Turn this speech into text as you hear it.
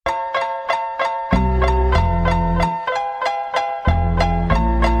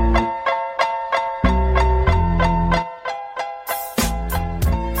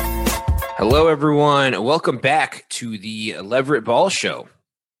Hello, everyone. Welcome back to the Leverett Ball Show.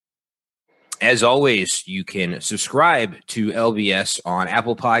 As always, you can subscribe to LBS on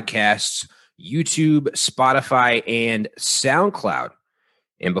Apple Podcasts, YouTube, Spotify, and SoundCloud.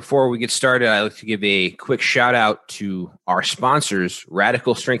 And before we get started, I'd like to give a quick shout out to our sponsors,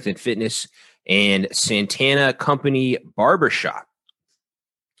 Radical Strength and Fitness and Santana Company Barbershop.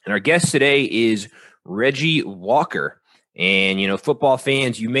 And our guest today is Reggie Walker. And, football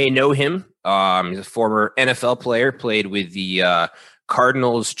fans, you may know him. He's a former NFL player, played with the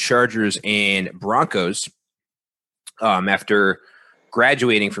Cardinals, Chargers, and Broncos after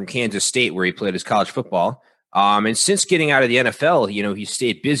graduating from Kansas State, where he played his college football. And since getting out of the NFL, he's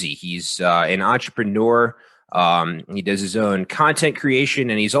stayed busy. He's an entrepreneur. He does his own content creation,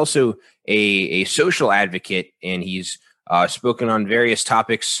 and he's also a social advocate, and he's spoken on various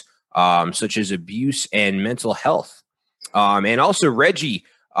topics such as abuse and mental health. And also, Reggie,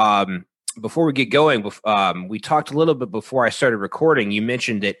 before we get going, we talked a little bit before I started recording. You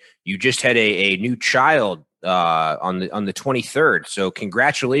mentioned that you just had a new child on the 23rd. So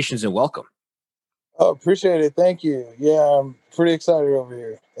congratulations and welcome. Oh, appreciate it. Thank you. Yeah, I'm pretty excited over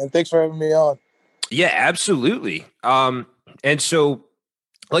here. And thanks for having me on. Yeah, absolutely. And so,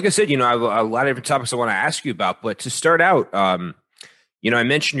 like I said, I have a lot of different topics I want to ask you about. But to start out, I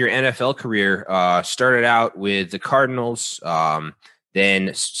mentioned your NFL career started out with the Cardinals,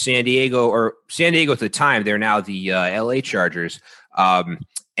 then San Diego at the time. They're now the LA Chargers. And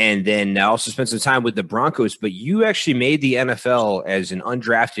then also spent some time with the Broncos. But you actually made the NFL as an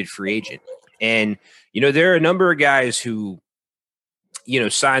undrafted free agent. And, there are a number of guys who,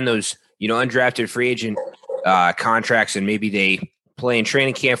 sign those, undrafted free agent contracts, and maybe they play in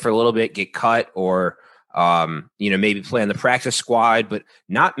training camp for a little bit, get cut, or, maybe play on the practice squad. But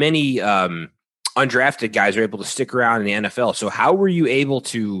not many undrafted guys are able to stick around in the NFL. So how were you able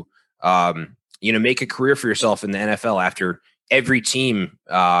to, make a career for yourself in the NFL after every team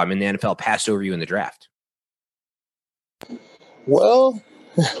in the NFL passed over you in the draft? Well,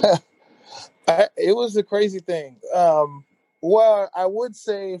 it was a crazy thing. Well, I would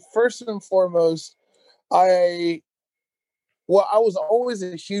say first and foremost, I was always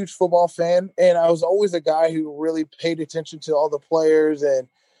a huge football fan, and I was always a guy who really paid attention to all the players and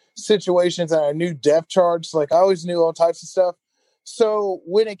situations, and I knew depth charts. Like, I always knew all types of stuff. So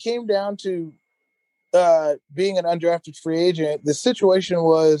when it came down to being an undrafted free agent, the situation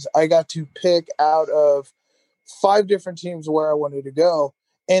was I got to pick out of 5 different teams where I wanted to go.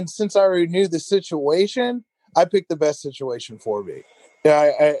 And since I already knew the situation, I picked the best situation for me.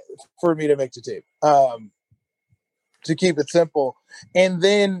 For me to make the team, to keep it simple. And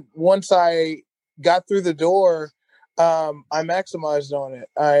then once I got through the door, I maximized on it.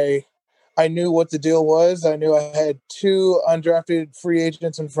 I knew what the deal was. I knew I had 2 undrafted free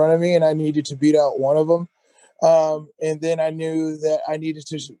agents in front of me, and I needed to beat out one of them. And then I knew that I needed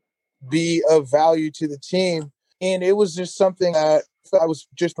to be of value to the team. And it was just something that I was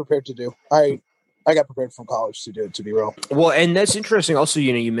just prepared to do. I got prepared from college to do it, to be real. Well, and that's interesting. Also,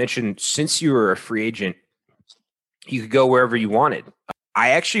 you mentioned since you were a free agent, you could go wherever you wanted.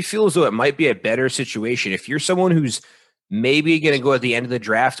 I actually feel as though it might be a better situation if you're someone who's maybe going to go at the end of the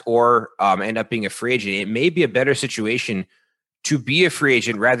draft or end up being a free agent. It may be a better situation to be a free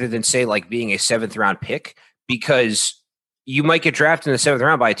agent rather than, say, like being a 7th round pick, because you might get drafted in the 7th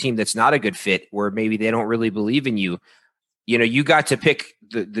round by a team that's not a good fit, where maybe they don't really believe in you. You got to pick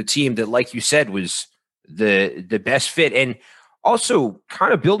the team that, like you said, was the best fit. And also,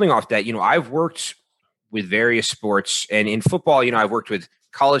 kind of building off that, I've worked with various sports, and in football, I've worked with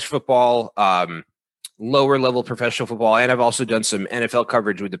college football, lower level professional football, and I've also done some NFL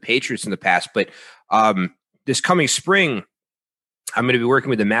coverage with the Patriots in the past. But this coming spring, I'm going to be working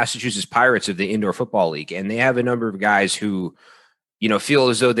with the Massachusetts Pirates of the Indoor Football League, and they have a number of guys who, feel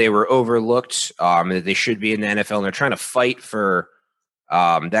as though they were overlooked, that they should be in the NFL, and they're trying to fight for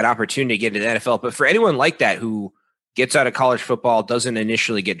that opportunity to get into the NFL. But for anyone like that who gets out of college football, doesn't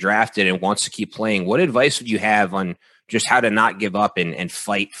initially get drafted, and wants to keep playing, what advice would you have on just how to not give up and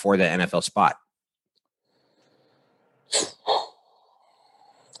fight for the NFL spot?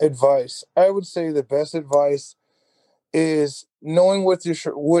 Advice. I would say the best advice is knowing what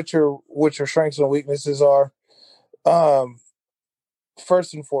your strengths and weaknesses are.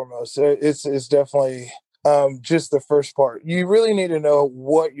 First and foremost, it's definitely just the first part. You really need to know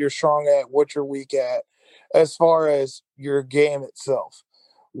what you're strong at, what you're weak at, as far as your game itself.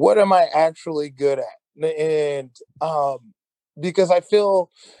 What am I actually good at? And because I feel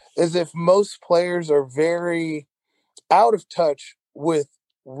as if most players are very out of touch with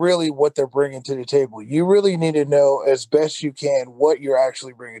really what they're bringing to the table. You really need to know as best you can what you're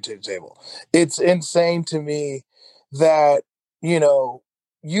actually bringing to the table. It's insane to me that,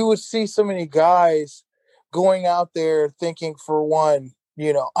 you would see so many guys going out there thinking, for one,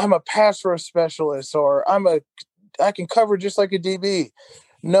 I'm a pass rush specialist, or I can cover just like a DB.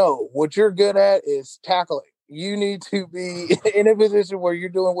 No, what you're good at is tackling. You need to be in a position where you're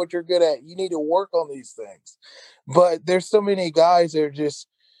doing what you're good at. You need to work on these things. But there's so many guys that are just,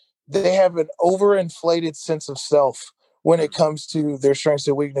 they have an overinflated sense of self when it comes to their strengths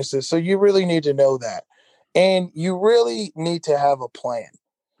and weaknesses. So you really need to know that. And you really need to have a plan,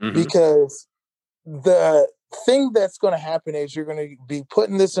 because the thing that's going to happen is you're going to be put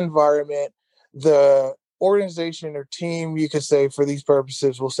in this environment. The organization or team, you could say for these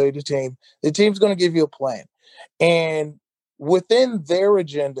purposes, we'll say the team's going to give you a plan. And within their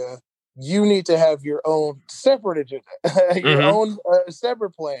agenda, you need to have your own separate agenda, your own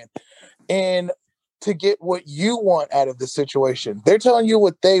separate plan. And to get what you want out of the situation. They're telling you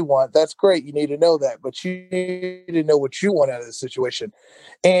what they want. That's great. You need to know that, but you need to know what you want out of the situation.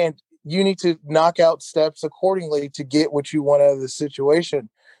 And you need to knock out steps accordingly to get what you want out of the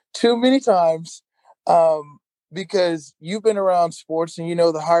situation. Too many times, because you've been around sports and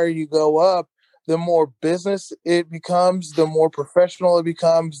the higher you go up, the more business it becomes, the more professional it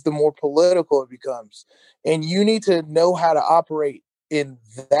becomes, the more political it becomes. And you need to know how to operate in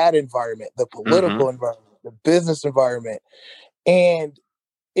that environment, the political environment, the business environment. And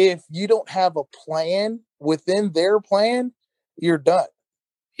if you don't have a plan within their plan, you're done.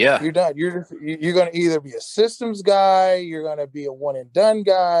 Yeah. You're done. You're going to either be a systems guy, you're going to be a one and done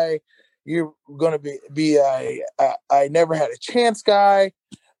guy, you're going to be I never had a chance guy.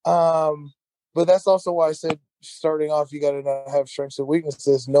 But that's also why I said, starting off, you got to have strengths and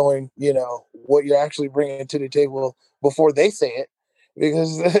weaknesses, knowing, what you're actually bringing to the table before they say it,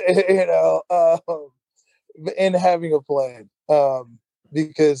 because, and having a plan,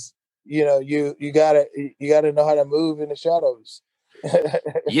 because, you gotta know how to move in the shadows.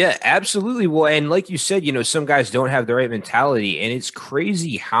 Yeah, absolutely. Well, and like you said, some guys don't have the right mentality, and it's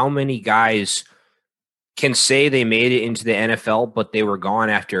crazy how many guys can say they made it into the NFL, but they were gone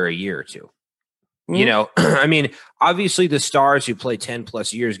after a year or two. I mean, obviously the stars who play 10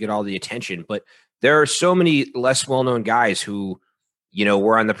 plus years get all the attention, but there are so many less well-known guys who,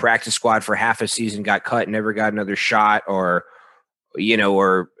 were on the practice squad for half a season, got cut, never got another shot, or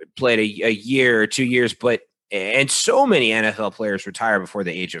played a year or 2 years, and so many NFL players retire before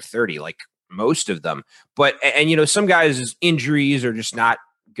the age of 30, like most of them. But, and some guys' injuries are just not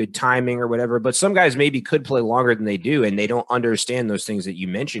good timing or whatever, but some guys maybe could play longer than they do, and they don't understand those things that you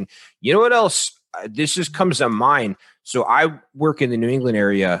mentioned. You know what else? This just comes to mind. So I work in the New England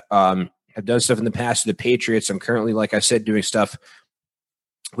area. I've done stuff in the past with the Patriots. I'm currently, like I said, doing stuff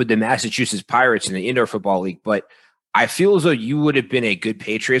with the Massachusetts Pirates in the Indoor Football League. But I feel as though you would have been a good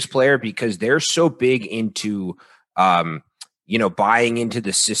Patriots player, because they're so big into, buying into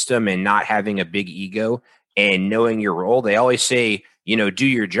the system and not having a big ego and knowing your role. They always say, do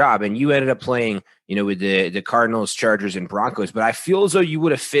your job. And you ended up playing, with the Cardinals, Chargers, and Broncos. But I feel as though you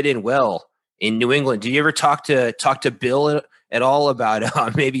would have fit in well in New England. Did you ever talk to Bill at all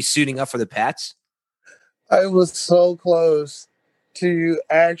about maybe suiting up for the Pats? I was so close to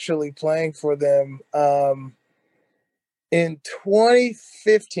actually playing for them in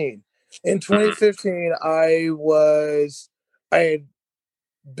 2015. In 2015, I had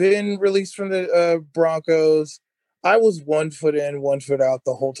been released from the Broncos. I was 1 foot in, 1 foot out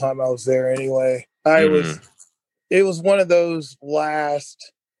the whole time I was there. Anyway, it was one of those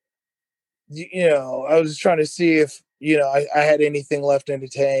last. I was just trying to see if I had anything left in the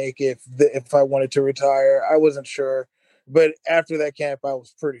tank, if I wanted to retire. I wasn't sure, but after that camp, I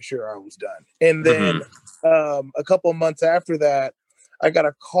was pretty sure I was done. And then a couple of months after that, I got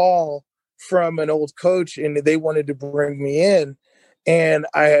a call from an old coach, and they wanted to bring me in, and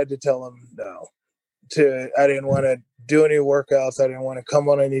I had to tell them no. I didn't want to do any workouts. I didn't want to come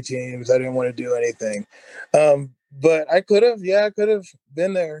on any teams. I didn't want to do anything. But I could have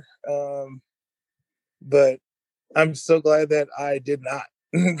been there. But I'm so glad that I did not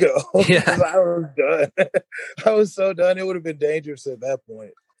go, because I was done. I was so done. It would have been dangerous at that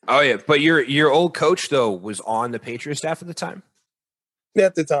point. Oh yeah. But your old coach though was on the Patriots staff at the time?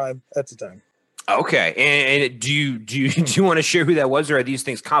 At the time. Okay. And do you want to share who that was, or are these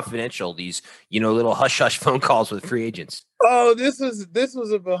things confidential? These, little hush hush phone calls with free agents? Oh, this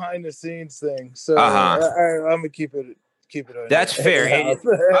was a behind the scenes thing. So I'm gonna keep it. That's fair.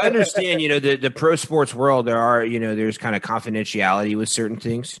 I understand, the pro sports world, there are, there's kind of confidentiality with certain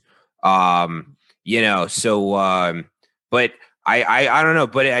things. But I don't know,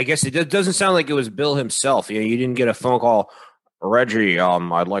 but I guess it doesn't sound like it was Bill himself. You didn't get a phone call, Reggie.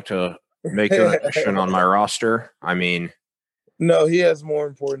 I'd like to make you an addition on my roster. I mean, No, he has more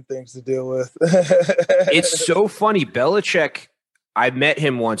important things to deal with. it's so funny. Belichick, I met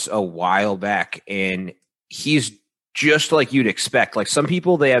him once a while back, and he's just like you'd expect. Like some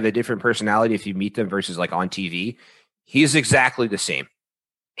people, they have a different personality if you meet them versus like on TV. He's exactly the same.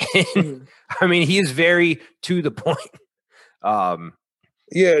 I mean, he is very to the point.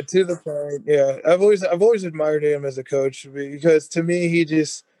 Yeah, to the point. Yeah, I've always admired him as a coach because to me,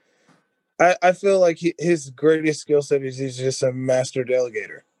 I feel like his greatest skill set is he's just a master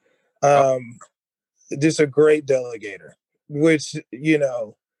delegator. Um, just a great delegator, which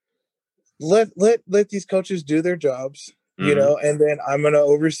let these coaches do their jobs, and then I'm gonna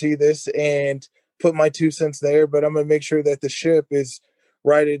oversee this and put my 2 cents there, but I'm gonna make sure that the ship is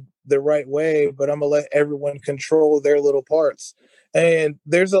righted the right way, but I'm gonna let everyone control their little parts. And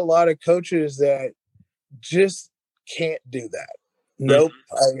there's a lot of coaches that just can't do that. Nope.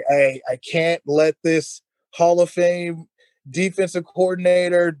 I can't let this Hall of Fame defensive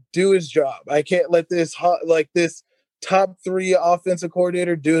coordinator do his job. I can't let this this top 3 offensive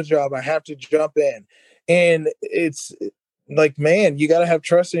coordinator do his job. I have to jump in. And it's like, man, you got to have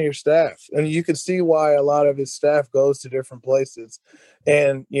trust in your staff. And you can see why a lot of his staff goes to different places.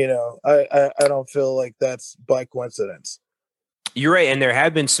 And, I don't feel like that's by coincidence. You're right, and there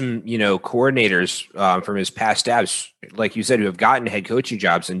have been some, coordinators from his past staffs, like you said, who have gotten head coaching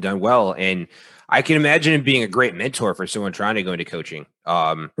jobs and done well. And I can imagine him being a great mentor for someone trying to go into coaching.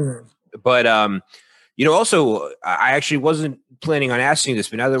 But also, I actually wasn't planning on asking this,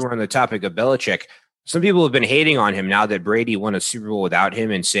 but now that we're on the topic of Belichick, some people have been hating on him now that Brady won a Super Bowl without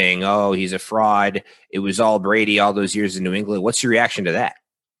him and saying, "Oh, he's a fraud. It was all Brady all those years in New England." What's your reaction to that?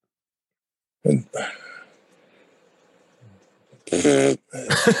 Really,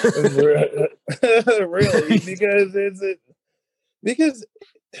 because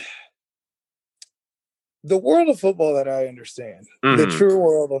the world of football that I understand, the true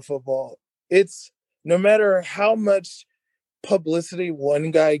world of football, it's no matter how much publicity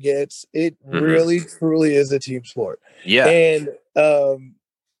one guy gets, it really truly is a team sport. Yeah. And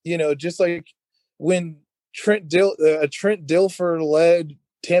just like when Trent Dilfer led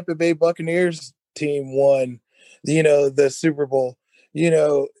Tampa Bay Buccaneers team won the Super Bowl,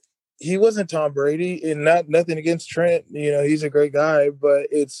 he wasn't Tom Brady, and nothing against Trent, he's a great guy, but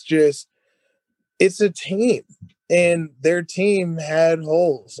it's a team, and their team had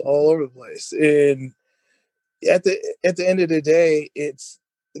holes all over the place. And at the end of the day, it's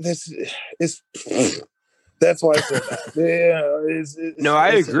that's why I said that. No,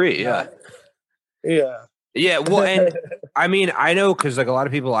 I agree. Yeah. Yeah. Well, and I mean, I know because like a lot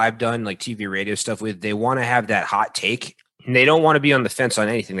of people I've done like TV radio stuff with, they want to have that hot take. And they don't want to be on the fence on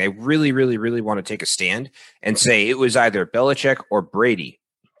anything. They really, really, really want to take a stand and say it was either Belichick or Brady,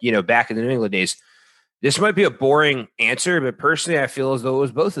 back in the New England days. This might be a boring answer, but personally, I feel as though it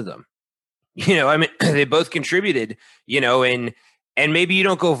was both of them. I mean, they both contributed, and maybe you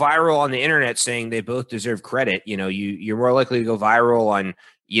don't go viral on the internet saying they both deserve credit. You're more likely to go viral on,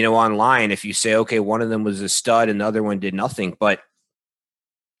 online if you say, okay, one of them was a stud and the other one did nothing. But,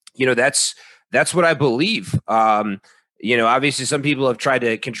 that's what I believe. Obviously some people have tried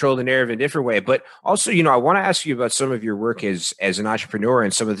to control the narrative in a different way, but also, I want to ask you about some of your work as an entrepreneur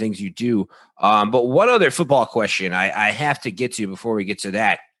and some of the things you do. But one other football question I have to get to before we get to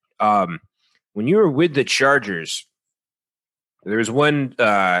that. When you were with the Chargers, there was one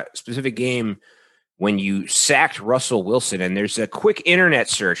specific game when you sacked Russell Wilson, and there's a quick internet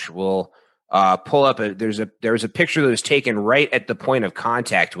search. We'll pull up. There was a picture that was taken right at the point of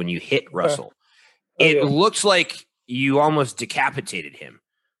contact when you hit Russell. It looks like you almost decapitated him.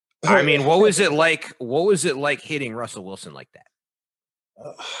 I mean, what was it like? What was it like hitting Russell Wilson like that?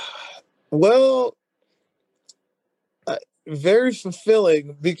 Well, very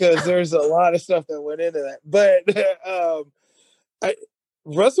fulfilling because there's a lot of stuff that went into that. But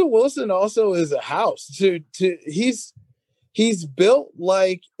Russell Wilson also is a house. He's built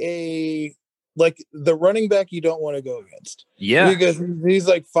like the running back you don't want to go against. Yeah, because he's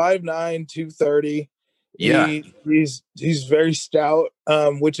like 5'9", 230. Yeah, he's very stout,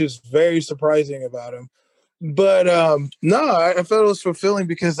 which is very surprising about him. But no, I felt it was fulfilling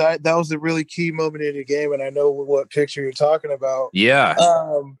because that was a really key moment in the game, and I know what picture you're talking about. Yeah.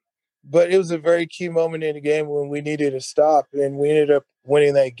 But it was a very key moment in the game when we needed to stop, and we ended up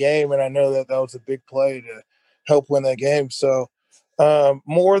winning that game. And I know that was a big play to help win that game. So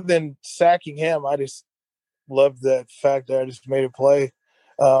more than sacking him, I just loved that fact that I just made a play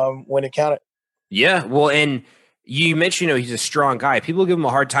when it counted. Yeah, well, and You mentioned, he's a strong guy. People give him a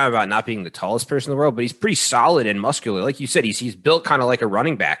hard time about not being the tallest person in the world, but he's pretty solid and muscular. Like you said, he's built kind of like a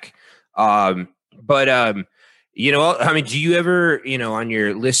running back. But I mean, do you ever, on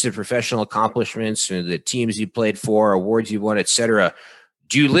your list of professional accomplishments, the teams you played for, awards you won, et cetera,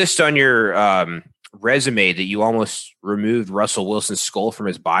 do you list on your resume that you almost removed Russell Wilson's skull from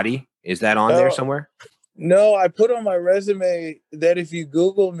his body? Is that on there somewhere? No, I put on my resume that if you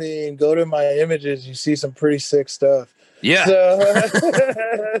Google me and go to my images, you see some pretty sick stuff. Yeah. So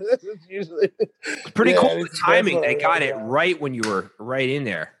it's usually pretty cool the timing. They got it right when you were right in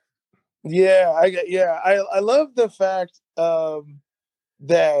there. Yeah, I love the fact that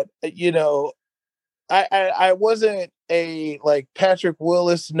I wasn't a like Patrick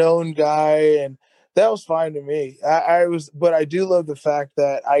Willis known guy, and that was fine to me. But I do love the fact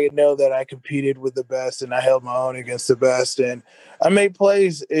that I know that I competed with the best and I held my own against the best, and I made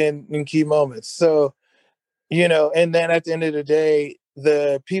plays in key moments. So, and then at the end of the day,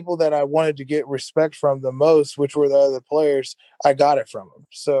 the people that I wanted to get respect from the most, which were the other players, I got it from them.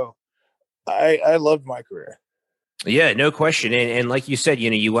 So I loved my career. Yeah, no question. And like you said,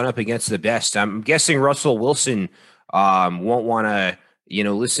 you went up against the best. I'm guessing Russell Wilson won't want to,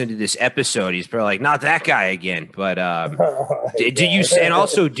 listen to this episode. He's probably like, not that guy again. But did you, and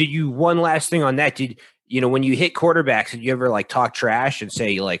also, did you, one last thing on that, when you hit quarterbacks, did you ever like talk trash and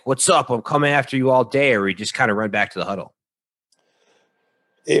say like, what's up? I'm coming after you all day, or you just kind of run back to the huddle?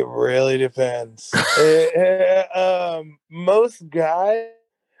 It really depends. Most guys,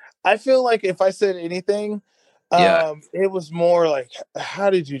 I feel like if I said anything, it was more like, how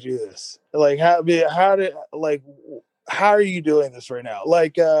did you do this? Like, how are you doing this right now?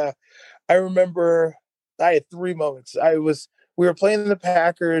 Like, I remember I had 3 moments. We were playing the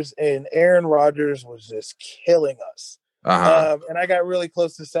Packers and Aaron Rodgers was just killing us. And I got really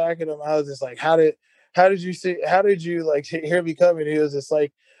close to sacking him. I was just like, how did you like hear me coming? He was just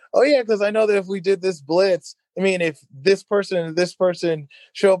like, oh yeah, because I know that if we did this blitz, I mean, if this person and this person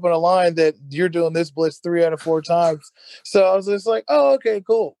show up in a line, that you're doing this blitz 3 out of 4 times. So I was just like, oh, okay,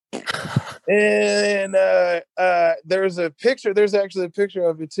 cool. And there's actually a picture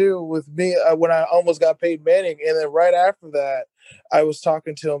of it too with me when I almost got Peyton Manning. And then right after that, I was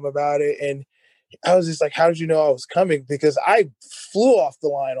talking to him about it. And I was just like, how did you know I was coming? Because I flew off the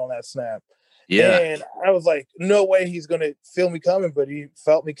line on that snap. Yeah. And I was like, no way he's going to feel me coming, but he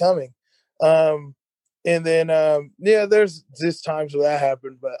felt me coming. And then, there's just times where that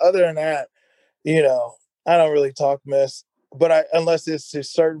happened. But other than that, I don't really talk mess. But unless it's to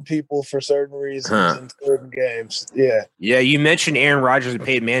certain people for certain reasons in certain games. Yeah. Yeah, you mentioned Aaron Rodgers and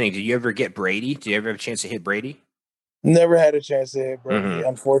Peyton Manning. Did you ever get Brady? Did you ever have a chance to hit Brady? Never had a chance to hit Brady,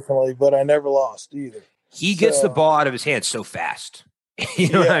 unfortunately, but I never lost either. He gets the ball out of his hands so fast.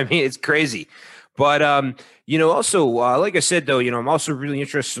 What I mean? It's crazy. But, also, like I said, though, I'm also really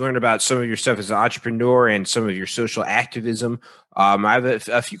interested to learn about some of your stuff as an entrepreneur and some of your social activism. I have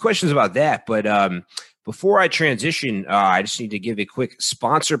a few questions about that. But before I transition, I just need to give a quick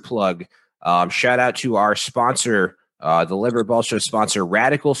sponsor plug. Shout out to our sponsor, the Leverett Ball Show sponsor,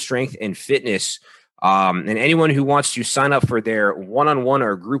 Radical Strength and Fitness. And anyone who wants to sign up for their one-on-one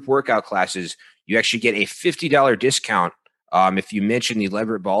or group workout classes, you actually get a $50 discount if you mention the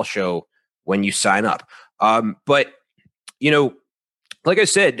Leverett Ball Show when you sign up. But, like I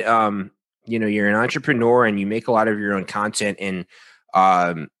said, you're an entrepreneur and you make a lot of your own content, and,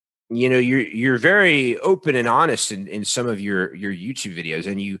 you're very open and honest in some of your YouTube videos.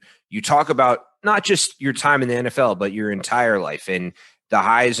 And you talk about not just your time in the NFL, but your entire life and the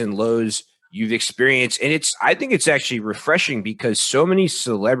highs and lows you've experienced. And I think it's actually refreshing because so many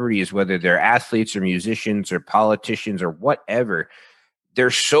celebrities, whether they're athletes or musicians or politicians or whatever, they're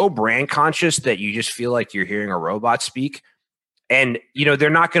so brand conscious that you just feel like you're hearing a robot speak. And, they're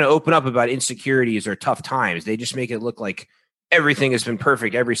not going to open up about insecurities or tough times. They just make it look like everything has been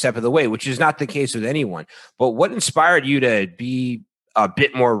perfect every step of the way, which is not the case with anyone. But what inspired you to be a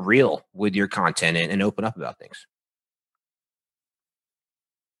bit more real with your content and open up about things?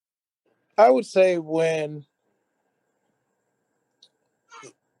 I would say what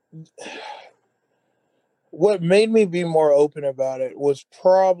made me be more open about it was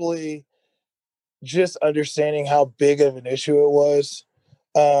probably just understanding how big of an issue it was,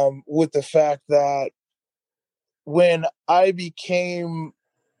 with the fact that when I became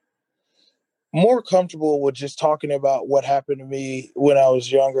more comfortable with just talking about what happened to me when I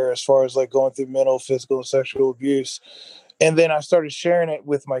was younger, as far as like going through mental, physical, and sexual abuse, and then I started sharing it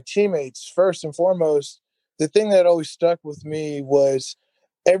with my teammates, first and foremost, the thing that always stuck with me was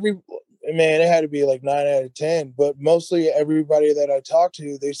it had to be like 9 out of 10, but mostly everybody that I talked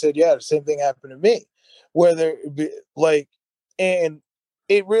to, they said, yeah, the same thing happened to me. whether it be, like, and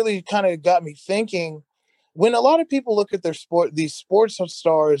it really kind of got me thinking. When a lot of people look at these sports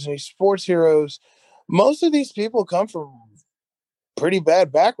stars and these sports heroes, most of these people come from pretty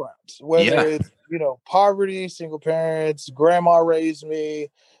bad backgrounds, whether Yeah. it's, poverty, single parents, grandma raised me,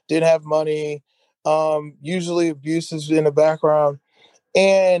 didn't have money, usually abuses in the background.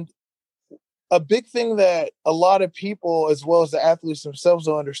 And a big thing that a lot of people, as well as the athletes themselves,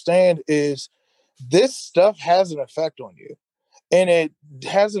 don't understand is this stuff has an effect on you. And it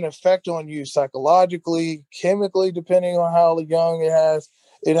has an effect on you psychologically, chemically, depending on how young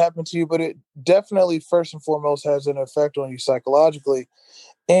it happened to you. But it definitely, first and foremost, has an effect on you psychologically.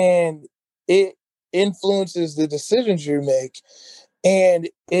 And it influences the decisions you make. And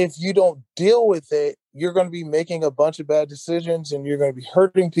if you don't deal with it, you're going to be making a bunch of bad decisions, and you're going to be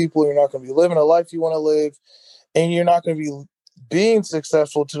hurting people. You're not going to be living a life you want to live, and you're not going to be being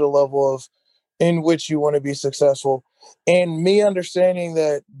successful to the level of in which you want to be successful. And me understanding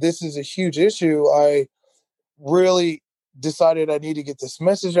that this is a huge issue, I really decided I need to get this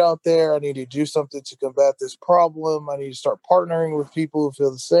message out there. I need to do something to combat this problem. I need to start partnering with people who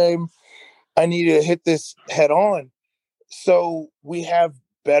feel the same. I need to hit this head on. So we have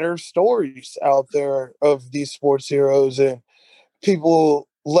better stories out there of these sports heroes and people,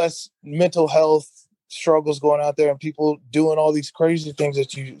 less mental health struggles going out there, and people doing all these crazy things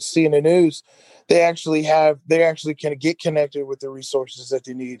that you see in the news. They actually can get connected with the resources that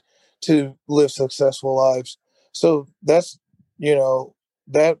they need to live successful lives. So that's,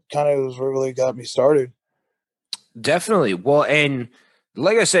 that kind of was what really got me started. Definitely. Well, and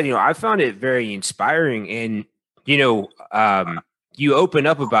like I said, I found it very inspiring. And, you open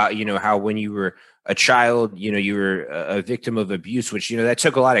up about, how when you were a child, you were a victim of abuse, which, that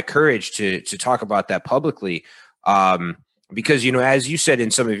took a lot of courage to talk about that publicly. Because, as you said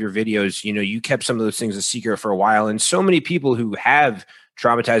in some of your videos, you kept some of those things a secret for a while. And so many people who have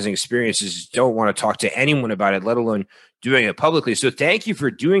traumatizing experiences don't want to talk to anyone about it, let alone doing it publicly. So thank you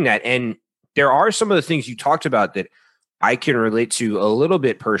for doing that. And there are some of the things you talked about that I can relate to a little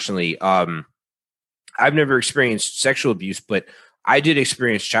bit personally. I've never experienced sexual abuse, but I did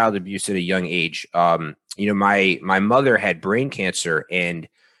experience child abuse at a young age. My mother had brain cancer, and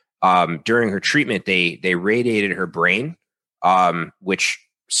during her treatment, they radiated her brain, which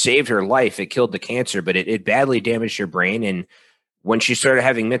saved her life. It killed the cancer, but it badly damaged her brain. And when she started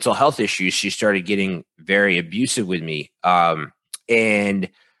having mental health issues, she started getting very abusive with me. And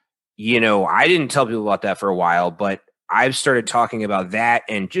I didn't tell people about that for a while, but I've started talking about that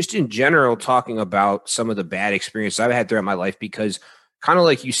and just in general talking about some of the bad experiences I've had throughout my life because kind of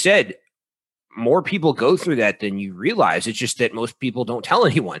like you said, more people go through that than you realize. It's just that most people don't tell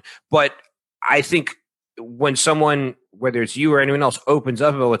anyone. But I think when someone, whether it's you or anyone else, opens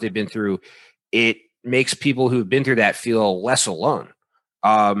up about what they've been through, it makes people who've been through that feel less alone.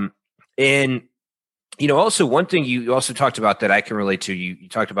 And also one thing you also talked about that I can relate to, you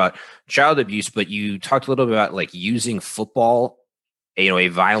talked about child abuse, but you talked a little bit about like using football, a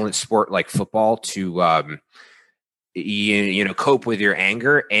violent sport like football to, cope with your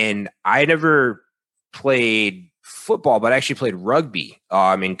anger. And I never played football, but I actually played rugby,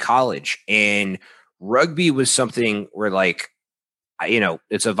 in college. And rugby was something where like,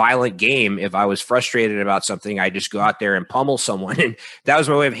 it's a violent game. If I was frustrated about something, I just go out there and pummel someone. And that was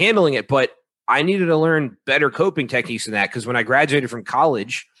my way of handling it. But I needed to learn better coping techniques than that. Because when I graduated from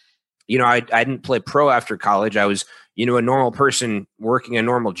college, I didn't play pro after college. I was, a normal person working a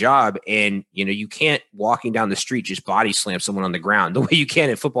normal job. And, you can't walking down the street just body slam someone on the ground the way you can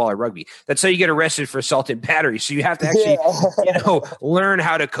in football or rugby. That's how you get arrested for assault and battery. So you have to actually, learn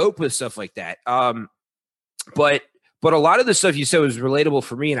how to cope with stuff like that. But a lot of the stuff you said was relatable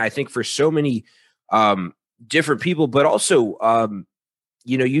for me. And I think for so many different people, but also,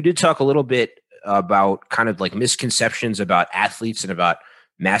 you did talk a little bit about kind of like misconceptions about athletes and about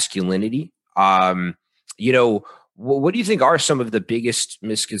masculinity. What do you think are some of the biggest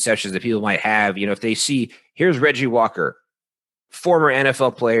misconceptions that people might have? If they see, here's Reggie Walker, former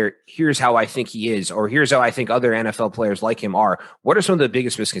NFL player, here's how I think he is, or here's how I think other NFL players like him are. What are some of the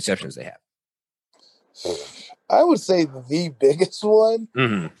biggest misconceptions they have? I would say the biggest one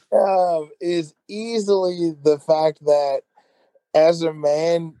is easily the fact that as a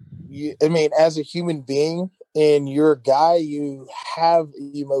man, as a human being, and you're a guy, you have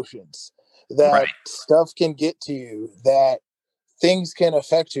emotions. That stuff can get to you. That things can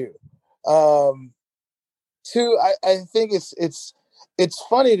affect you. Two, I think it's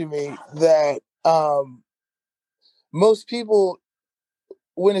funny to me that most people,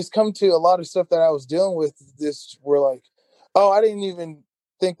 when it's come to a lot of stuff that I was dealing with, this were like, oh, I didn't even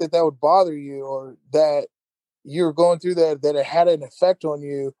think that that would bother you, or that you were going through that it had an effect on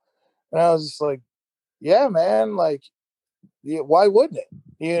you. And I was just like, yeah, man, like, yeah, why wouldn't it?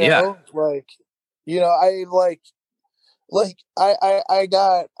 You Yeah. know, like, I I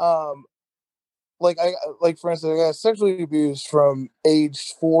got like for instance, I got sexually abused from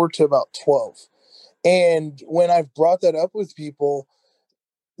age 4 to about 12. And when I've brought that up with people,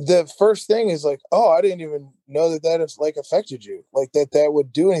 the first thing is like, oh, I didn't even know that that has like affected you, like that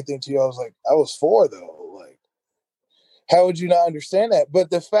would do anything to you. I was like, I was 4 though. Like, how would you not understand that?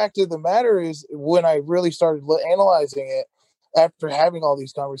 But the fact of the matter is, when I really started analyzing it after having all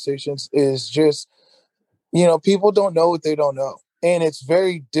these conversations, is just, people don't know what they don't know. And it's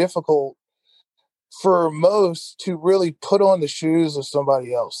very difficult for most to really put on the shoes of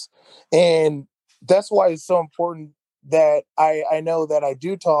somebody else. And that's why it's so important that I know that I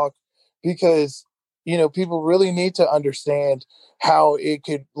do talk, because, people really need to understand how it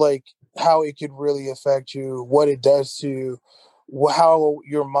could really affect you, what it does to you, how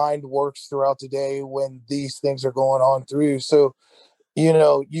your mind works throughout the day when these things are going on through. So,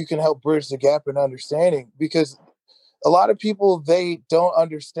 you can help bridge the gap in understanding, because a lot of people, they don't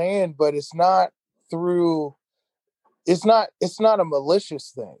understand, but through it's not a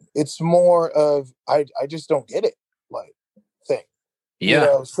malicious thing. It's more of, I just don't get it, like, thing.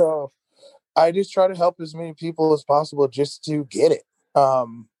 Yeah. So I just try to help as many people as possible just to get it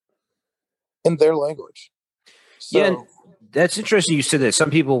in their language. Yeah. And So that's interesting. You said that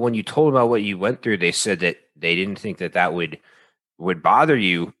some people, when you told them about what you went through, they said that they didn't think that would bother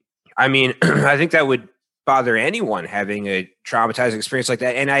you. I mean, I think that would bother anyone having a traumatizing experience like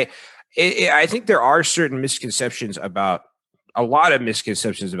that. And I think there are certain misconceptions about a lot of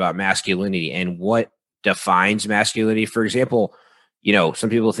misconceptions about masculinity and what defines masculinity. For example, some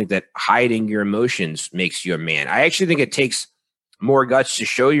people think that hiding your emotions makes you a man. I actually think it takes more guts to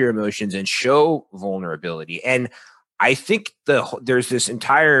show your emotions and show vulnerability. And I think there's this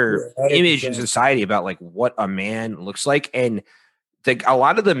entire yeah, image in 100%. society about like what a man looks like, and a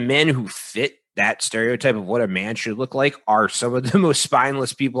lot of the men who fit that stereotype of what a man should look like are some of the most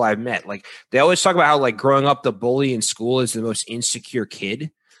spineless people I've met. Like, they always talk about how, like, growing up, the bully in school is the most insecure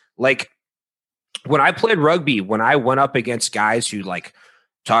kid. Like, when I played rugby, when I went up against guys who like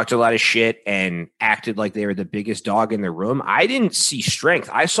talked a lot of shit and acted like they were the biggest dog in the room, I didn't see strength.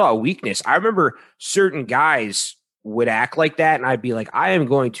 I saw a weakness. I remember certain guys would act like that, and I'd be like, I am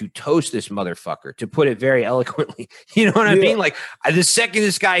going to toast this motherfucker, to put it very eloquently. You know what I Yeah. mean? Like, the second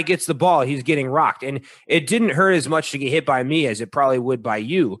this guy gets the ball, he's getting rocked. And it didn't hurt as much to get hit by me as it probably would by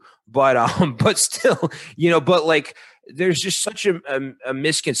you. But but still, but like, there's just such a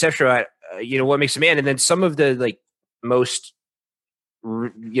misconception about what makes a man. And then some of the like most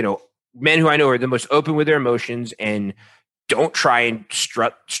men who I know are the most open with their emotions and don't try and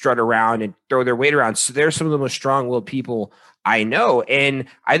strut around and throw their weight around. So they're some of the most strong-willed people I know. And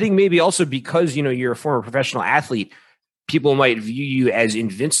I think maybe also because, you're a former professional athlete, people might view you as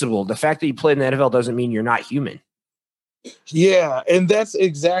invincible. The fact that you played in the NFL doesn't mean you're not human. Yeah, and that's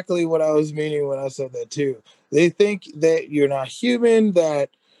exactly what I was meaning when I said that too. They think that you're not human, that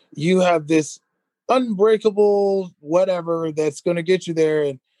you have this unbreakable whatever that's going to get you there.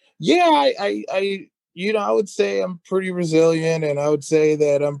 And yeah, I would say I'm pretty resilient, and I would say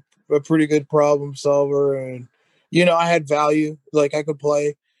that I'm a pretty good problem solver, and I had value, like I could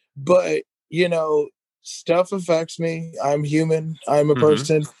play, but stuff affects me. I'm human. I'm a Mm-hmm.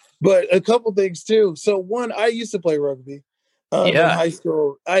 person. But a couple things too. So one, I used to play rugby in Yeah. high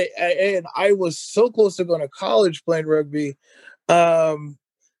school. And I was so close to going to college playing rugby. Um,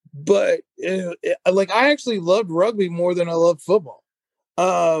 but like, I actually loved rugby more than I loved football.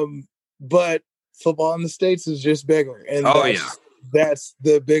 But football in the States is just bigger, and Oh, yeah. that's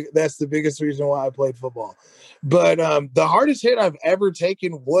the biggest reason why I played football. But the hardest hit I've ever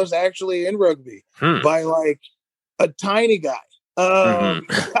taken was actually in rugby, Hmm. by like a tiny guy. Mm-hmm.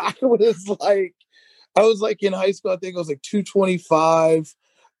 I was like in high school, I think I was like 225.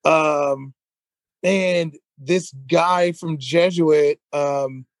 Um, and this guy from Jesuit,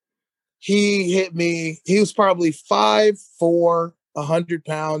 he hit me. He was probably 5'4", 100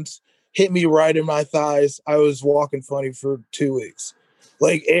 pounds, hit me right in my thighs. I was walking funny for 2 weeks.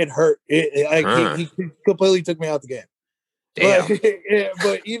 Like, it hurt. Huh. He completely took me out the game. But Damn. yeah,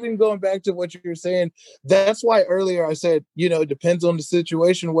 but even going back to what you're saying, that's why earlier I said, it depends on the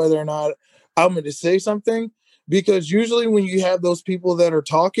situation whether or not I'm going to say something. Because usually when you have those people that are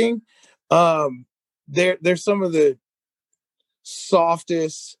talking, they're some of the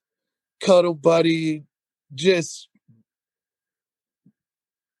softest, cuddle buddy, just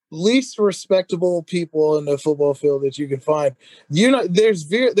least respectable people in the football field that you can find. There's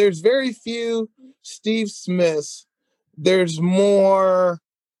very few Steve Smiths. There's more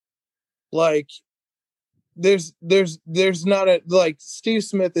like there's not a like Steve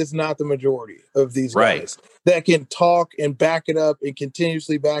Smith is not the majority of these guys that can talk and back it up and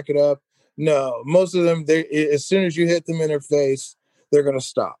continuously back it up. No, most of them, as soon as you hit them in their face, they're gonna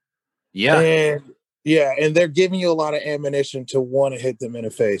stop. And they're giving you a lot of ammunition to want to hit them in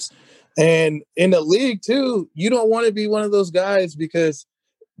the face. And in the league too, you don't want to be one of those guys because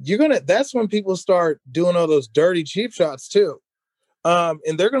that's when people start doing all those dirty cheap shots too.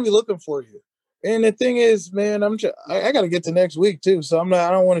 And they're gonna be looking for you. And the thing is, man, I got to get to next week too. So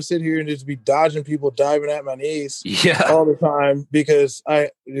I don't want to sit here and just be dodging people diving at my knees all the time because I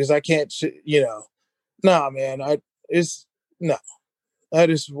can't, nah, man, I'd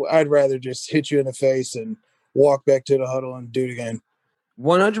rather just hit you in the face and walk back to the huddle and do it again.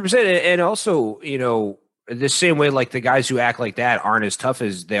 100%. And also, the same way, like the guys who act like that aren't as tough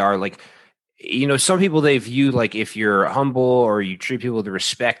as they are. Like, some people, they view like if you're humble or you treat people with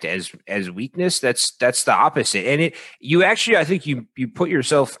respect as weakness, that's the opposite. And I think you put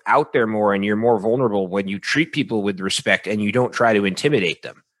yourself out there more and you're more vulnerable when you treat people with respect and you don't try to intimidate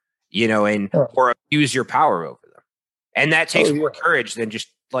them, or abuse your power over them. And that takes more courage than just,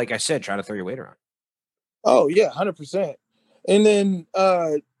 like I said, trying to throw your weight around. Oh yeah. 100%. And then,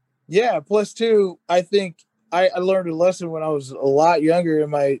 plus two, I think, I learned a lesson when I was a lot younger in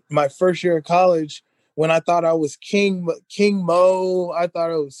my first year of college when I thought I was King Mo. I thought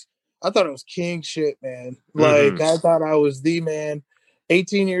it was king shit, man. Like I thought I was the man,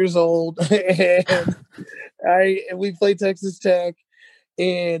 18 years old. And we played Texas Tech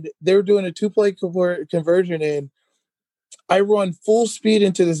and they were doing a 2-play conversion and I run full speed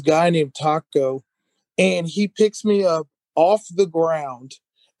into this guy named Taco and he picks me up off the ground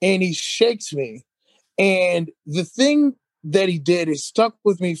and he shakes me. And the thing that he did is stuck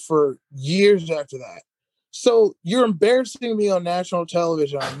with me for years after that. So you're embarrassing me on national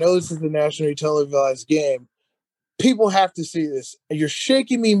television. I know this is a nationally televised game. People have to see this. You're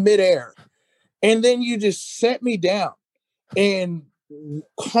shaking me midair. And then you just set me down and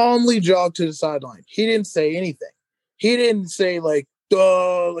calmly jogged to the sideline. He didn't say anything. He didn't say like,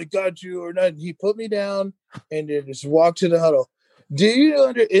 duh, like got you or nothing. He put me down and then just walked to the huddle.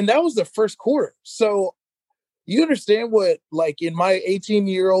 And that was the first quarter. So you understand what, like in my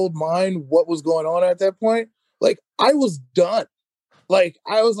 18-year-old mind, what was going on at that point? Like I was done. Like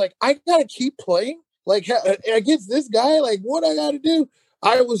I was like, I gotta keep playing. Like against this guy, like what I gotta do?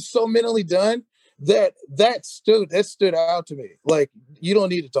 I was so mentally done that stood out to me. Like you don't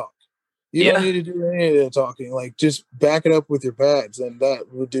need to talk. You don't need to do any of the talking. Like just back it up with your pads, and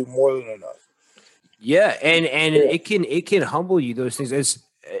that would do more than enough. Yeah, and it can humble you. Those things.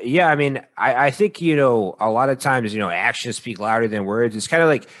 I mean, I think a lot of times actions speak louder than words. It's kind of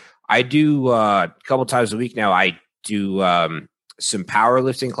like I do a couple times a week now. I do some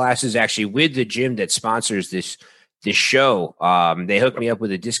powerlifting classes actually with the gym that sponsors this show. They hooked me up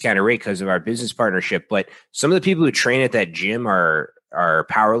with a discounted rate because of our business partnership. But some of the people who train at that gym are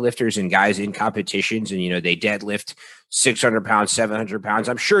power lifters and guys in competitions, and they deadlift 600 pounds, 700 pounds.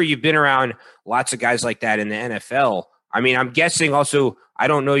 I'm sure you've been around lots of guys like that in the NFL. I mean, I'm guessing also, I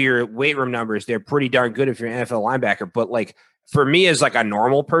don't know your weight room numbers. They're pretty darn good if you're an NFL linebacker, but like for me as like a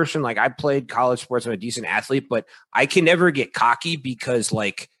normal person, like I played college sports, I'm a decent athlete, but I can never get cocky because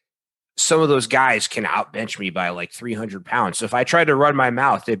like some of those guys can outbench me by like 300 pounds. So if I tried to run my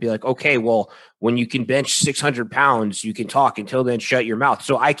mouth, they'd be like, okay, well, when you can bench 600 pounds, you can talk. Until then, shut your mouth.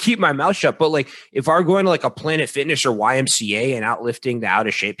 So I keep my mouth shut. But like, if I'm going to like a Planet Fitness or YMCA and outlifting the out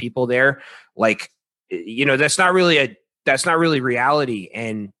of shape people there, like, that's not really reality.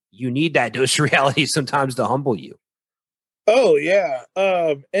 And you need that dose of reality sometimes to humble you. Oh yeah.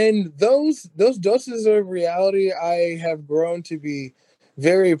 And those doses of reality, I have grown to be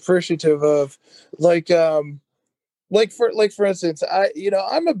very appreciative of. For instance,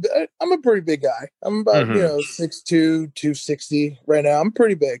 I'm a pretty big guy. I'm about 6'2", 260 right now. I'm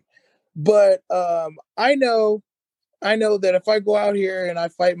pretty big, but I know that if I go out here and I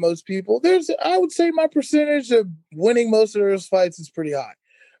fight most people, I would say my percentage of winning most of those fights is pretty high.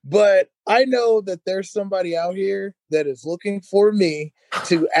 But I know that there's somebody out here that is looking for me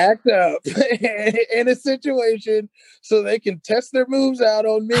to act up in a situation so they can test their moves out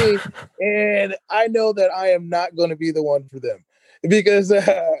on me. And I know that I am not going to be the one for them. Because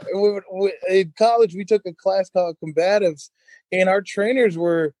in college, we took a class called Combatives, and our trainers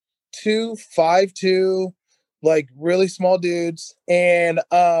were 5'2", like really small dudes. And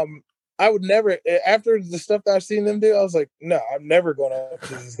I would never, after the stuff that I've seen them do, I was like, no, I'm never going up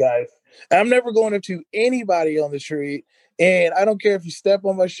to these guys. I'm never going up to anybody on the street. And I don't care if you step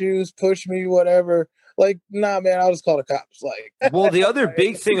on my shoes, push me, whatever. Like, nah, man, I'll just call the cops. Like, well, the other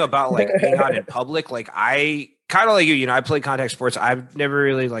big thing about like being out in public, like I kind of like you, I play contact sports. I've never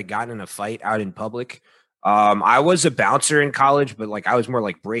really like gotten in a fight out in public. I was a bouncer in college, but like I was more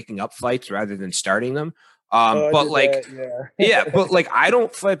like breaking up fights rather than starting them. But like, yeah, but like I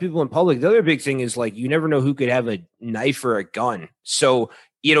don't fight people in public. The other big thing is like you never know who could have a knife or a gun. So,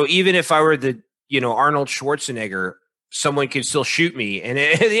 even if I were the, Arnold Schwarzenegger, someone could still shoot me. And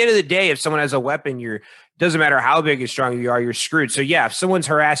at the end of the day, if someone has a weapon, doesn't matter how big and strong you are, you're screwed. So yeah, if someone's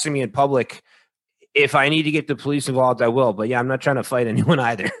harassing me in public, if I need to get the police involved, I will. But yeah, I'm not trying to fight anyone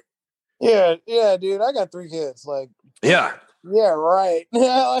either. Yeah, dude. I got 3 kids. Like, yeah, right.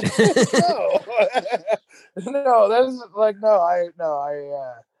 No, no, that's like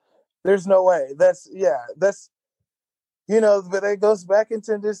there's no way. That's but it goes back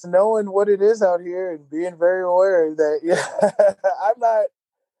into just knowing what it is out here and being very aware that I'm not.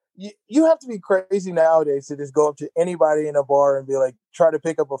 You have to be crazy nowadays to just go up to anybody in a bar and be like, try to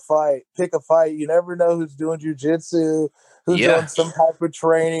pick a fight. You never know who's doing jujitsu, who's doing some type of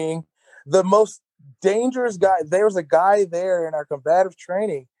training. The most dangerous guy, there was a guy there in our combative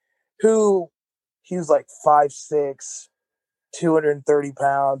training who he was like 5'6", 230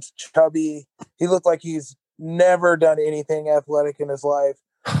 pounds, chubby. He looked like he's never done anything athletic in his life,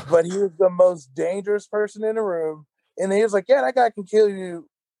 but he was the most dangerous person in the room. And he was like, yeah, that guy can kill you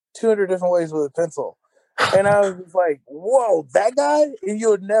 200 different ways with a pencil. And I was like, whoa, that guy? And you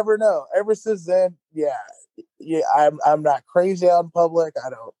would never know. Ever since then, I'm not crazy out in public.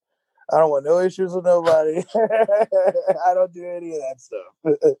 I don't want no issues with nobody. I don't do any of that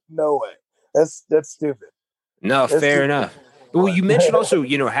stuff. No way. That's stupid. No, that's fair enough. Well, you mentioned also,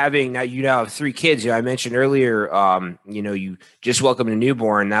 having now you now have 3 kids. I mentioned earlier, you just welcomed a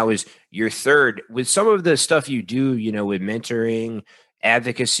newborn. That was your 3rd. With some of the stuff you do, with mentoring,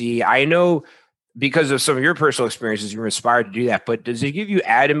 advocacy, I know because of some of your personal experiences, you're inspired to do that. But does it give you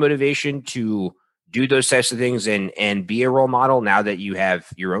added motivation to do those types of things and be a role model now that you have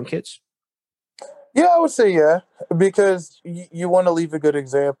your own kids? Yeah, I would say yeah, because you want to leave a good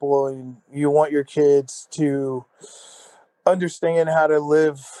example and you want your kids to understand how to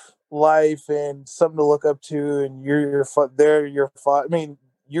live life and something to look up to, and they're your father. I mean,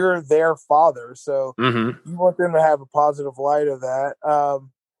 you're their father, so you want them to have a positive light of that.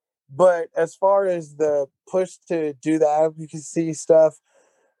 But as far as the push to do the advocacy stuff,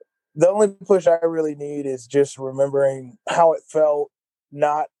 the only push I really need is just remembering how it felt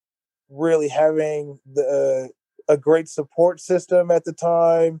not really having a great support system at the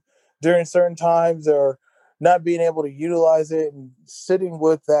time during certain times, or not being able to utilize it, and sitting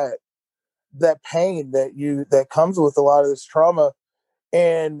with that pain that comes with a lot of this trauma,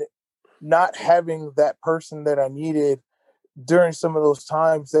 and not having that person that I needed during some of those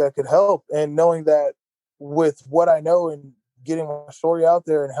times that could help, and knowing that with what I know and getting my story out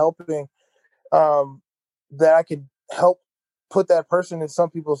there and helping, that I could help put that person in some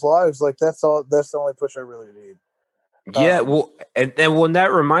people's lives. Like that's the only push I really need. Yeah, well, and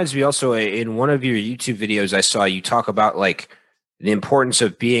that reminds me also, in one of your YouTube videos I saw you talk about like the importance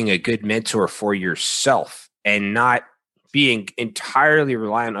of being a good mentor for yourself and not being entirely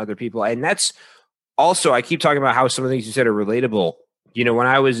reliant on other people. And that's also, I keep talking about how some of the things you said are relatable. When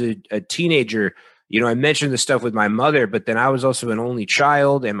I was a teenager, I mentioned the stuff with my mother, but then I was also an only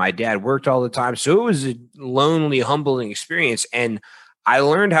child and my dad worked all the time. So it was a lonely, humbling experience. And I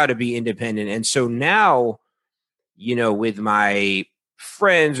learned how to be independent. And so now, with my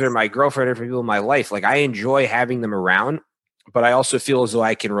friends or my girlfriend or people in my life, like I enjoy having them around, but I also feel as though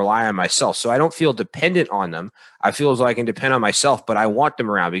I can rely on myself. So I don't feel dependent on them. I feel as though I can depend on myself, but I want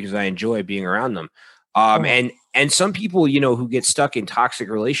them around because I enjoy being around them. And some people, who get stuck in toxic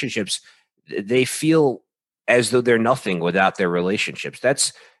relationships, they feel as though they're nothing without their relationships.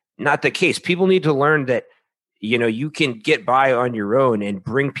 That's not the case. People need to learn that, you can get by on your own and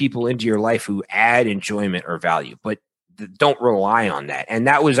bring people into your life who add enjoyment or value, but don't rely on that. And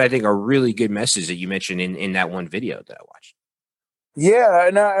that was, I think, a really good message that you mentioned in that one video that I watched. Yeah,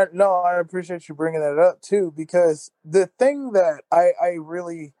 and I appreciate you bringing that up too, because the thing that I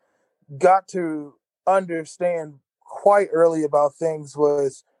really got to understand quite early about things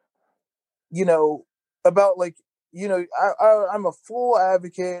was, about like, I'm a full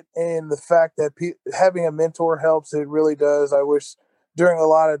advocate in the fact that having a mentor helps. It really does. I wish during a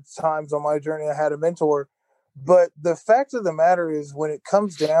lot of times on my journey I had a mentor. But the fact of the matter is, when it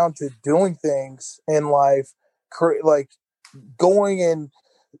comes down to doing things in life, like going and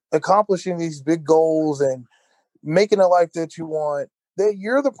accomplishing these big goals and making a life that you want, that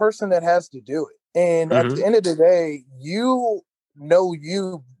you're the person that has to do it. And at the end of the day, you know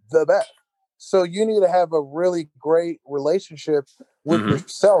you the best. So you need to have a really great relationship with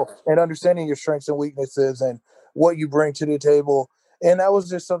yourself and understanding your strengths and weaknesses and what you bring to the table. And that was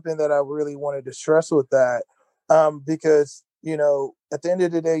just something that I really wanted to stress with that, because, you know, at the end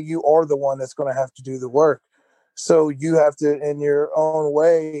of the day, you are the one that's going to have to do the work. So you have to, in your own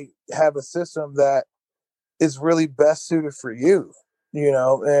way, have a system that is really best suited for you, you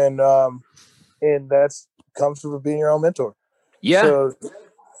know, and that's comes with being your own mentor. Yeah. So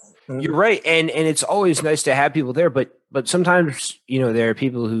you're right. And it's always nice to have people there, but sometimes, you know, there are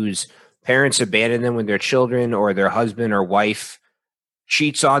people whose parents abandon them when they're children, or their husband or wife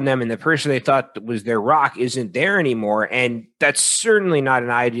cheats on them, and the person they thought was their rock isn't there anymore. And that's certainly not an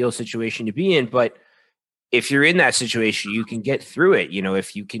ideal situation to be in. But if you're in that situation, you can get through it. You know,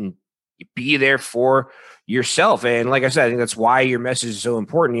 if you can be there for yourself. And like I said, I think that's why your message is so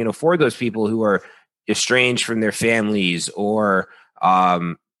important, you know, for those people who are estranged from their families, or,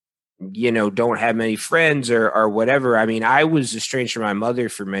 you know, don't have many friends, or whatever. I mean, I was estranged from my mother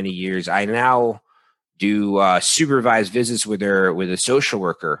for many years. I now do supervised visits with her, with a social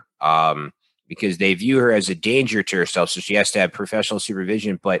worker, because they view her as a danger to herself. So she has to have professional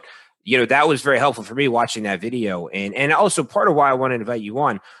supervision. But, you know, that was very helpful for me watching that video. And also part of why I want to invite you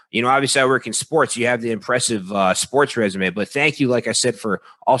on, you know, obviously I work in sports. You have the impressive sports resume, but thank you, like I said, for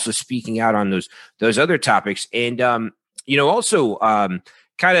also speaking out on those other topics. And, you know, also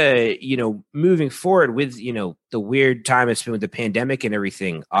kind of, you know, moving forward with, you know, the weird time it's been with the pandemic and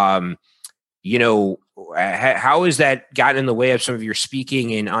everything, you know, how has that gotten in the way of some of your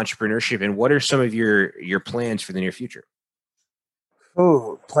speaking and entrepreneurship? And what are some of your plans for the near future?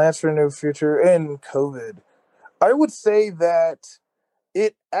 oh, plans for the near future and COVID. I would say that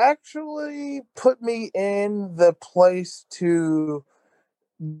it actually put me in the place to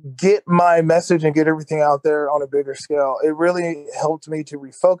get my message and get everything out there on a bigger scale. It really helped me to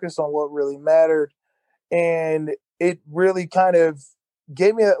refocus on what really mattered. And it really kind of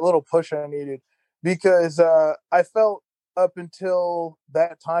gave me that little push I needed, because I felt up until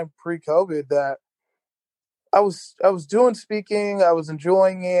that time pre-COVID that I was doing speaking, I was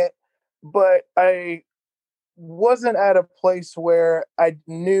enjoying it, but I wasn't at a place where I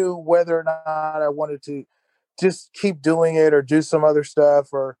knew whether or not I wanted to just keep doing it or do some other stuff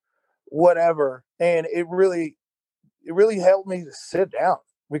or whatever. And it really helped me to sit down,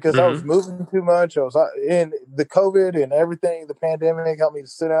 because I was moving too much. I was in the COVID and everything, the pandemic helped me to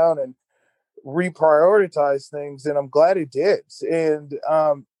sit down and reprioritize things. And I'm glad it did. And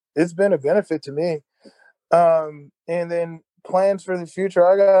it's been a benefit to me. And then plans for the future.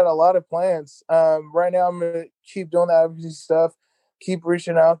 I got a lot of plans. Right now I'm gonna keep doing the advocacy stuff, keep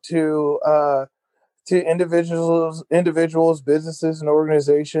reaching out to individuals, businesses, and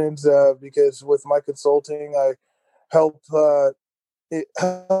organizations. Because with my consulting, I help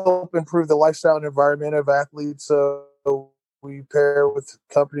help improve the lifestyle and environment of athletes. So we pair with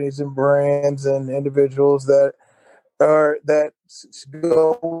companies and brands and individuals that go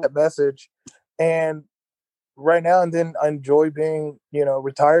with that message. And right now and then, I enjoy being, you know,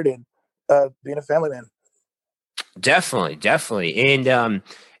 retired and being a family man. Definitely, definitely. And,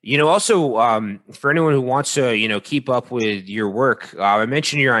 you know, also, for anyone who wants to, you know, keep up with your work, I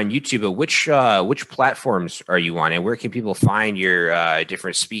mentioned you're on YouTube, but which platforms are you on, and where can people find your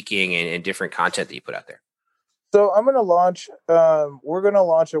different speaking and different content that you put out there? So I'm gonna launch. We're gonna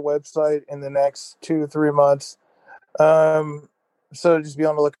launch a website in the next 2 to 3 months. Um, so just be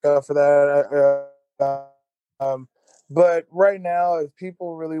on the lookout for that. But right now, if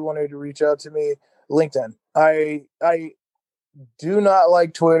people really wanted to reach out to me, LinkedIn. I do not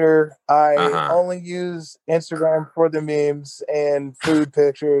like Twitter. I Uh-huh. only use Instagram for the memes and food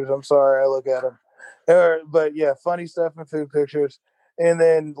pictures. I'm sorry, I look at them. But yeah, funny stuff and food pictures. And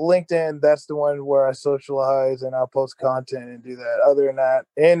then LinkedIn, that's the one where I socialize and I'll post content and do that. Other than that,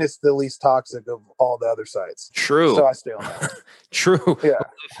 and it's the least toxic of all the other sites. So True. I stay on that. True. Yeah.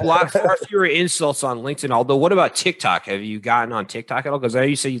 A lot far fewer insults on LinkedIn. Although, what about TikTok? Have you gotten on TikTok at all? Because I know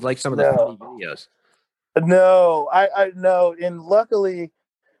you say you like some of the No. funny videos. No, I know. And luckily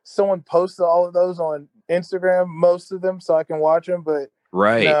someone posted all of those on Instagram, most of them, so I can watch them. But no,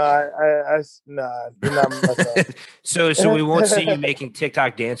 Right. nah, you're not my So we won't see you making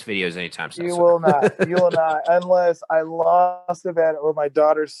TikTok dance videos anytime soon. You will not. You will not, unless I lost a bet or my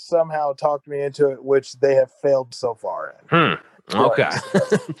daughter somehow talked me into it, which they have failed so far in. Okay.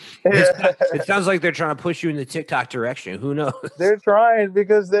 But It sounds like they're trying to push you in the TikTok direction. Who knows? they're trying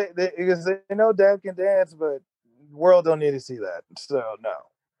because they know Dad can dance, but the world don't need to see that. So no.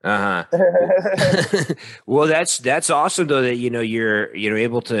 Uh-huh. Well, that's awesome though that you're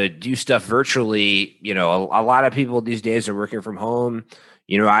able to do stuff virtually. A lot of people these days are working from home.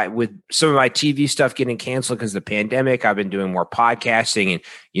 I with some of my TV stuff getting canceled because of the pandemic, I've been doing more podcasting, and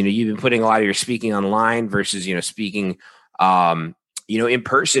you've been putting a lot of your speaking online versus speaking in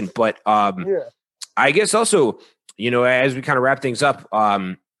person. But Yeah. I guess also as we kind of wrap things up,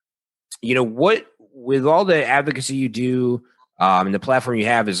 what with all the advocacy you do. And the platform you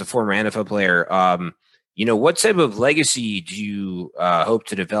have as a former NFL player, what type of legacy do you hope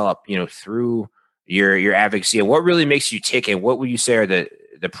to develop, through your advocacy, and what really makes you tick, and what would you say are the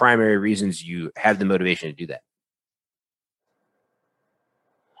primary reasons you have the motivation to do that?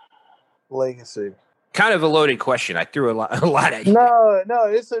 Legacy. Kind of a loaded question. I threw a lot at you. No,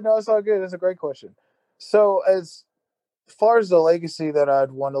 it's all good. It's a great question. So as far as the legacy that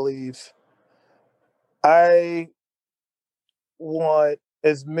I'd want to leave, I want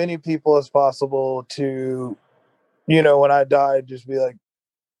as many people as possible to, when I die, just be like,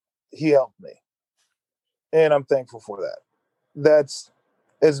 he helped me. And I'm thankful for that. That's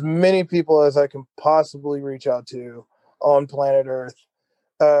as many people as I can possibly reach out to on planet Earth.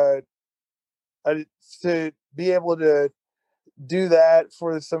 To be able to do that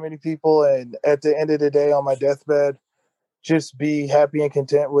for so many people, and at the end of the day on my deathbed, just be happy and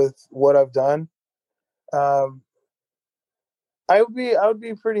content with what I've done. I would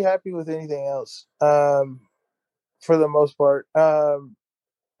be pretty happy with anything else. For the most part, I'm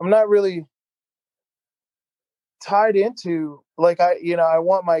not really tied into I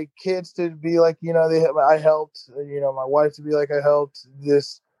want my kids to be like I helped, my wife to be like I helped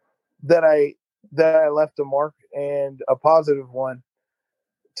this, that I left a mark and a positive one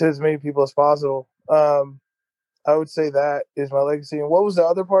to as many people as possible. I would say that is my legacy. And what was the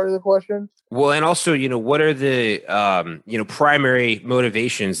other part of the question? Well, and also, what are the primary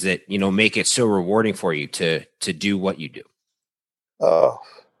motivations that make it so rewarding for you to do what you do?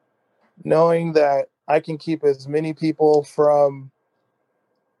 Knowing that I can keep as many people from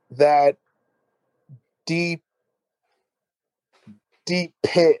that deep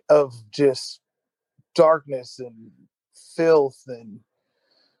pit of just darkness and filth and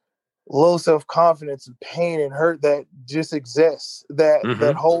low self-confidence and pain and hurt that just exists,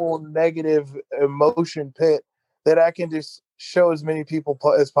 that whole negative emotion pit, that I can just show as many people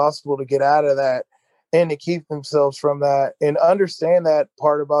as possible to get out of that and to keep themselves from that and understand that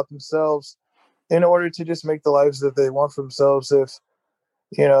part about themselves in order to just make the lives that they want for themselves. If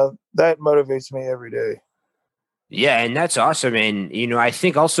that motivates me every day. Yeah, and that's awesome. And I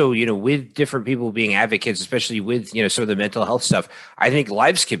think also, with different people being advocates, especially with some of the mental health stuff, I think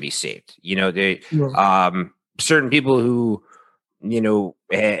lives can be saved. Certain people who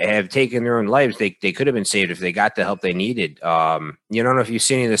have taken their own lives, they could have been saved if they got the help they needed. I don't know if you've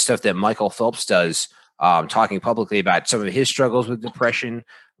seen any of the stuff that Michael Phelps does, talking publicly about some of his struggles with depression.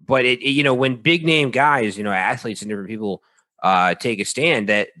 But when big name guys, athletes and different people take a stand,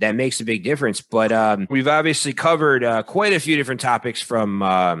 that makes a big difference. But we've obviously covered quite a few different topics,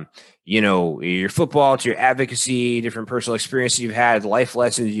 from your football to your advocacy, different personal experiences you've had, life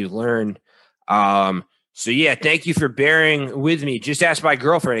lessons you've learned. So yeah, thank you for bearing with me. Just ask my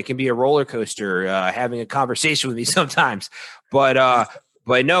girlfriend; it can be a roller coaster having a conversation with me sometimes. But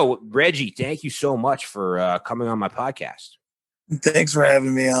no, Reggie, thank you so much for coming on my podcast. Thanks for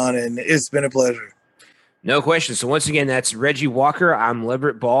having me on, and it's been a pleasure. No question. So once again, that's Reggie Walker. I'm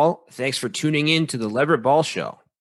Leverett Ball. Thanks for tuning in to the Leverett Ball Show.